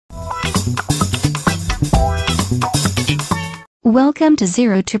Welcome to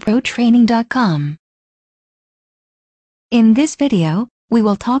ZeroToProTraining.com. In this video, we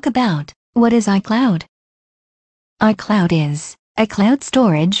will talk about what is iCloud. iCloud is a cloud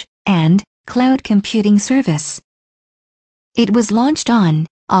storage and cloud computing service. It was launched on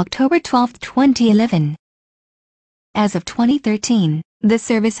October 12, 2011. As of 2013, the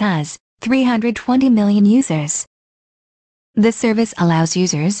service has 320 million users. The service allows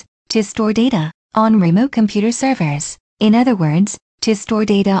users to store data on remote computer servers. In other words, to store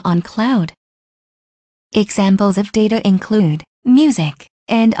data on cloud. Examples of data include music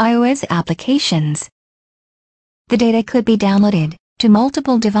and iOS applications. The data could be downloaded to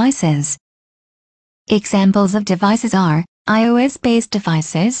multiple devices. Examples of devices are iOS-based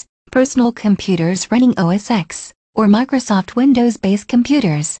devices, personal computers running OS X, or Microsoft Windows-based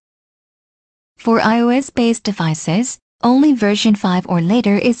computers. For iOS-based devices, only version 5 or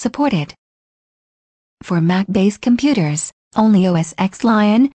later is supported. For Mac-based computers, only OS X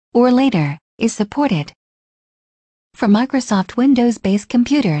Lion or later is supported. For Microsoft Windows-based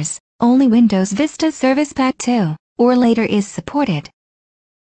computers, only Windows Vista Service Pack 2 or later is supported.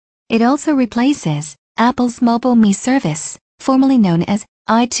 It also replaces Apple's Mobile Me service, formerly known as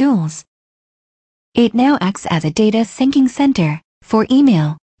iTools. It now acts as a data syncing center for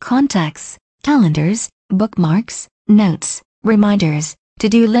email, contacts, calendars, bookmarks, notes, reminders,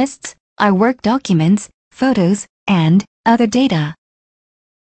 to-do lists, iWork documents, photos, and other data.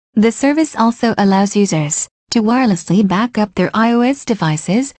 The service also allows users to wirelessly back up their iOS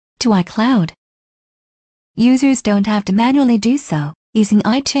devices to iCloud. Users don't have to manually do so using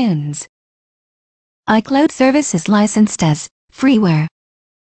iTunes. iCloud service is licensed as freeware.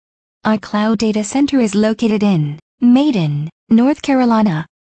 iCloud Data Center is located in Macon, North Carolina.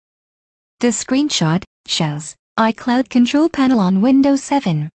 The screenshot shows iCloud control panel on Windows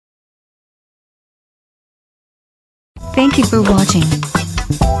 7. Thank you for watching.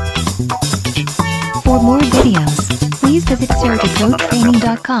 For more videos, please visit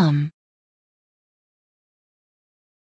ZeroToProTraining.com.